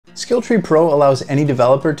Skill Tree Pro allows any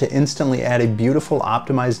developer to instantly add a beautiful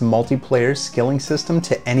optimized multiplayer skilling system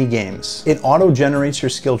to any games. It auto-generates your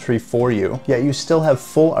skill tree for you, yet you still have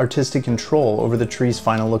full artistic control over the tree's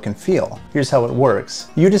final look and feel. Here's how it works.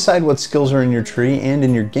 You decide what skills are in your tree and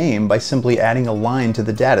in your game by simply adding a line to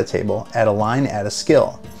the data table. Add a line, add a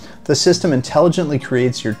skill. The system intelligently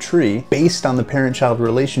creates your tree based on the parent-child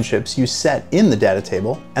relationships you set in the data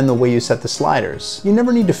table and the way you set the sliders. You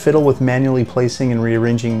never need to fiddle with manually placing and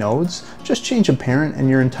rearranging nodes. Just change a parent and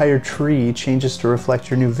your entire tree changes to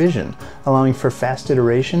reflect your new vision, allowing for fast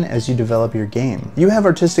iteration as you develop your game. You have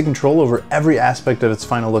artistic control over every aspect of its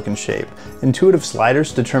final look and shape. Intuitive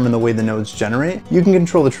sliders determine the way the nodes generate. You can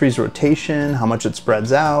control the tree's rotation, how much it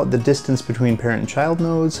spreads out, the distance between parent and child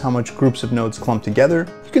nodes, how much groups of nodes clump together.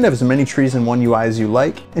 You can have as many trees in one UI as you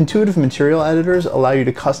like. Intuitive material editors allow you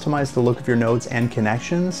to customize the look of your nodes and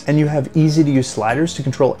connections, and you have easy to use sliders to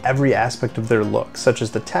control every aspect of their look, such as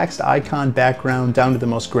the text, icon, background, down to the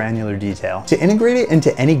most granular detail. To integrate it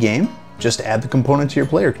into any game, just add the component to your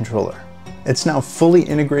player controller. It's now fully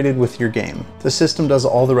integrated with your game. The system does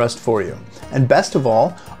all the rest for you. And best of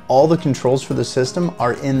all the controls for the system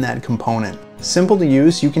are in that component. Simple to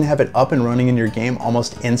use, you can have it up and running in your game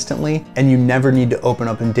almost instantly, and you never need to open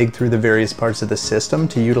up and dig through the various parts of the system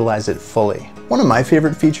to utilize it fully. One of my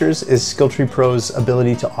favorite features is Skill Tree Pro's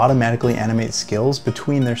ability to automatically animate skills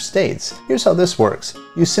between their states. Here's how this works.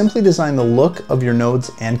 You simply design the look of your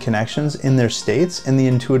nodes and connections in their states in the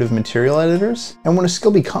intuitive material editors, and when a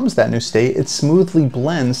skill becomes that new state, it smoothly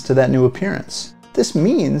blends to that new appearance. This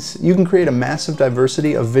means you can create a massive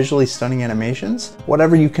diversity of visually stunning animations,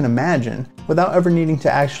 whatever you can imagine, without ever needing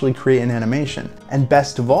to actually create an animation. And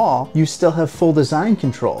best of all, you still have full design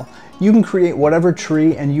control. You can create whatever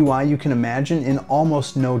tree and UI you can imagine in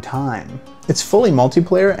almost no time. It's fully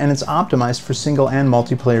multiplayer and it's optimized for single and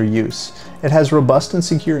multiplayer use. It has robust and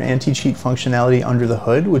secure anti-cheat functionality under the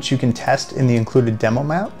hood, which you can test in the included demo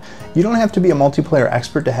map. You don't have to be a multiplayer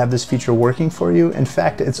expert to have this feature working for you. In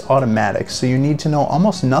fact, it's automatic, so you need to know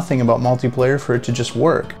almost nothing about multiplayer for it to just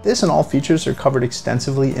work. This and all features are covered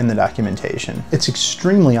extensively in the documentation. It's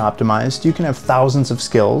extremely optimized. You can have thousands of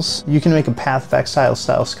skills. You can make a Path of Exile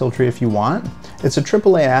style skill tree if you want. It's a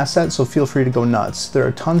AAA asset, so feel free to go nuts. There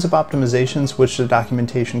are tons of optimizations which the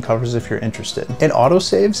documentation covers if you're interested. It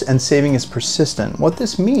autosaves, and saving is persistent. What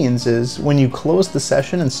this means is when you close the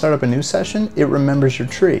session and start up a new session, it remembers your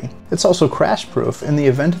tree. It's also crash-proof. In the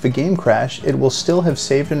event of a game crash, it will still have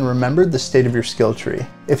saved and remembered the state of your skill tree.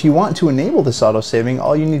 If you want to enable this auto-saving,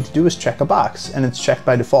 all you need to do is check a box, and it's checked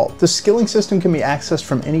by default. The skilling system can be accessed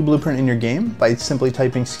from any blueprint in your game by simply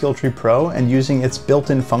typing Skill Tree Pro and using its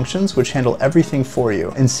built-in functions which handle everything for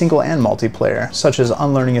you in single and multiplayer, such as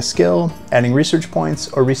unlearning a skill, adding research points,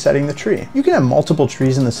 or resetting the tree. You can have multiple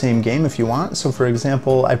trees in the same game if you want, so for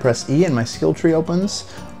example, I press E and my skill tree opens,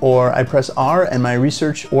 or I press R and my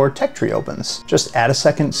research or tech tree opens. Just add a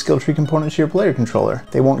second skill tree component to your player controller.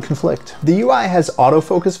 They won't conflict. The UI has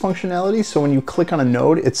autofocus functionality, so when you click on a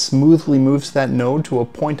node, it smoothly moves that node to a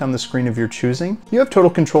point on the screen of your choosing. You have total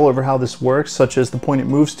control over how this works, such as the point it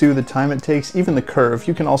moves to, the time it takes, even the curve.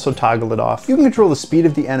 You can also toggle it off. You can control the speed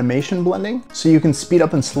of the animation blending, so you can speed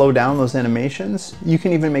up and slow down those animations. You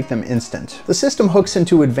can even make them instant. The system hooks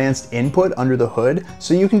into advanced input under the hood,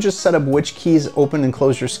 so you can just set up which keys open and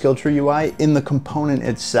close your skill tree UI in the component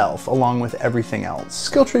itself, along with everything else.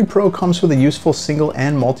 Skill Tree Pro comes with a useful single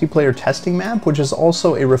and multiplayer testing map, which is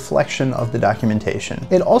also a reflection of the documentation.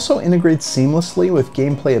 It also integrates seamlessly with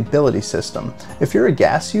gameplay ability system. If you're a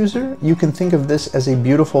GAS user, you can think of this as a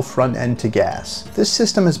beautiful front end to GAS. This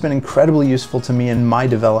system has been incredibly useful to me in my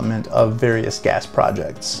development of various GAS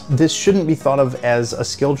projects. This shouldn't be thought of as a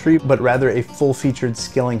skill tree, but rather a full-featured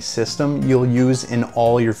skilling system you'll use in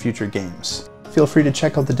all your future games. Feel free to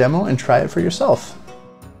check out the demo and try it for yourself.